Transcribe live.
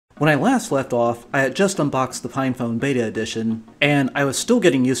When I last left off, I had just unboxed the PinePhone Beta Edition, and I was still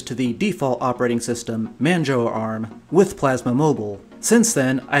getting used to the default operating system, Manjaro ARM, with Plasma Mobile. Since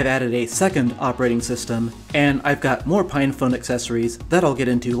then, I've added a second operating system, and I've got more PinePhone accessories that I'll get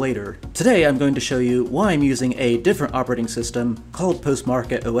into later. Today I'm going to show you why I'm using a different operating system called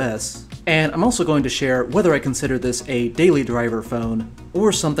PostmarketOS, and I'm also going to share whether I consider this a daily driver phone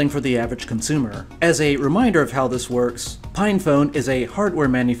or something for the average consumer. As a reminder of how this works, PinePhone is a hardware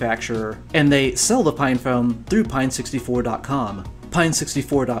manufacturer, and they sell the PinePhone through Pine64.com.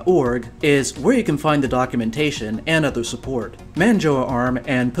 Pine64.org is where you can find the documentation and other support. Manjaro ARM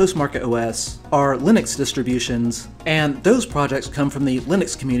and PostmarketOS are Linux distributions, and those projects come from the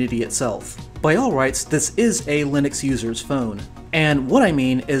Linux community itself. By all rights, this is a Linux user's phone. And what I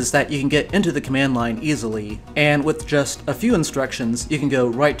mean is that you can get into the command line easily, and with just a few instructions, you can go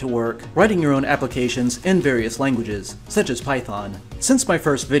right to work, writing your own applications in various languages, such as Python. Since my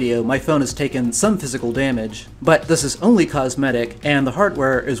first video, my phone has taken some physical damage, but this is only cosmetic, and the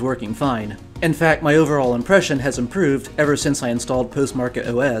hardware is working fine. In fact, my overall impression has improved ever since I installed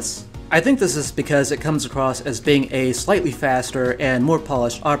PostmarketOS. I think this is because it comes across as being a slightly faster and more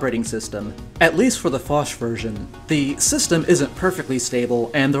polished operating system, at least for the Phosh version. The system isn't perfectly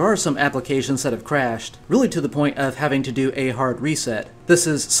stable, and there are some applications that have crashed, really to the point of having to do a hard reset. This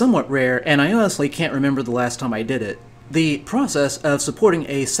is somewhat rare, and I honestly can't remember the last time I did it. The process of supporting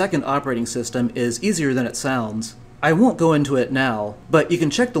a second operating system is easier than it sounds. I won't go into it now, but you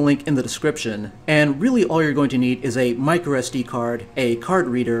can check the link in the description, and really all you're going to need is a microSD card, a card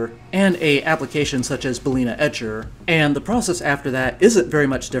reader, and a application such as Balena Etcher, and the process after that isn't very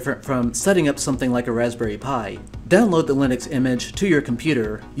much different from setting up something like a Raspberry Pi. Download the Linux image to your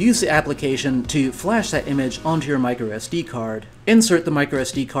computer, use the application to flash that image onto your microSD card, insert the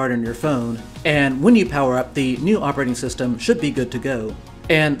microSD card in your phone, and when you power up, the new operating system should be good to go.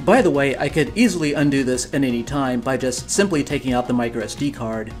 And by the way, I could easily undo this at any time by just simply taking out the microSD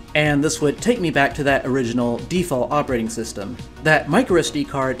card, and this would take me back to that original default operating system. That microSD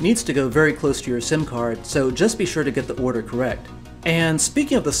card needs to go very close to your SIM card, so just be sure to get the order correct. And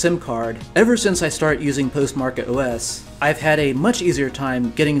speaking of the SIM card, ever since I started using PostmarketOS, I've had a much easier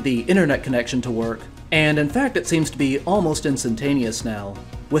time getting the internet connection to work, and in fact it seems to be almost instantaneous now.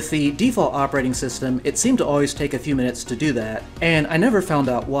 With the default operating system, it seemed to always take a few minutes to do that, and I never found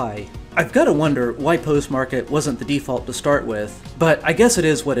out why. I've got to wonder why Postmarket wasn't the default to start with, but I guess it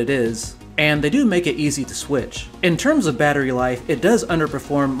is what it is, and they do make it easy to switch. In terms of battery life, it does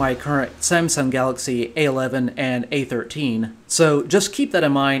underperform my current Samsung Galaxy A11 and A13, so just keep that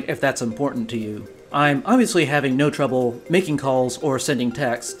in mind if that's important to you. I'm obviously having no trouble making calls or sending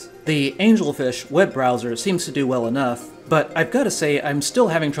texts. The Angelfish web browser seems to do well enough, but I've got to say I'm still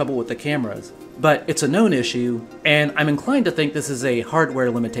having trouble with the cameras. But it's a known issue, and I'm inclined to think this is a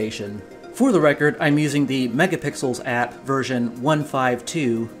hardware limitation. For the record, I'm using the Megapixels app version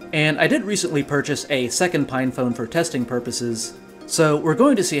 1.5.2, and I did recently purchase a second PinePhone for testing purposes, so we're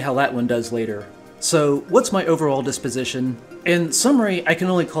going to see how that one does later. So, what's my overall disposition? In summary, I can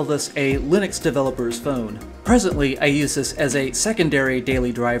only call this a Linux developer's phone. Presently, I use this as a secondary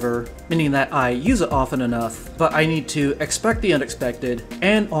daily driver, meaning that I use it often enough, but I need to expect the unexpected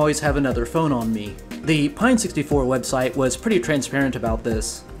and always have another phone on me. The Pine64 website was pretty transparent about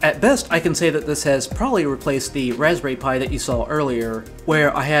this. At best, I can say that this has probably replaced the Raspberry Pi that you saw earlier,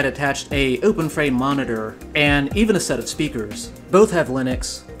 where I had attached a open-frame monitor and even a set of speakers. Both have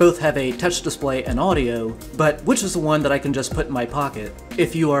Linux, both have a touch display and audio, but which is the one that I can just put in my pocket?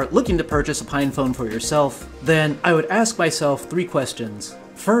 If you are looking to purchase a PinePhone for yourself, then I would ask myself 3 questions.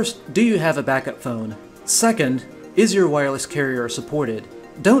 First, do you have a backup phone? Second, is your wireless carrier supported?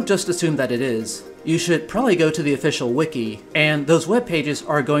 Don't just assume that it is. You should probably go to the official wiki, and those web pages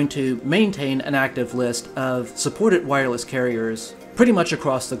are going to maintain an active list of supported wireless carriers pretty much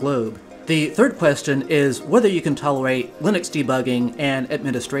across the globe. The third question is whether you can tolerate Linux debugging and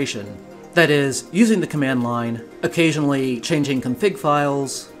administration. That is, using the command line, occasionally changing config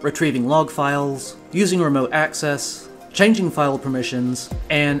files, retrieving log files, using remote access, changing file permissions,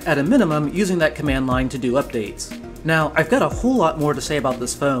 and at a minimum using that command line to do updates. Now, I've got a whole lot more to say about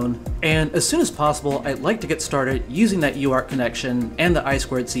this phone, and as soon as possible I'd like to get started using that UART connection and the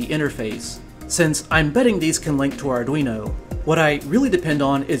I2C interface, since I'm betting these can link to Arduino. What I really depend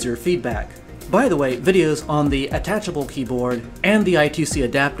on is your feedback. By the way, videos on the attachable keyboard and the I2C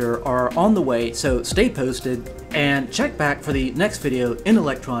adapter are on the way, so stay posted, and check back for the next video in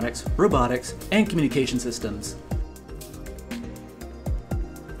electronics, robotics, and communication systems.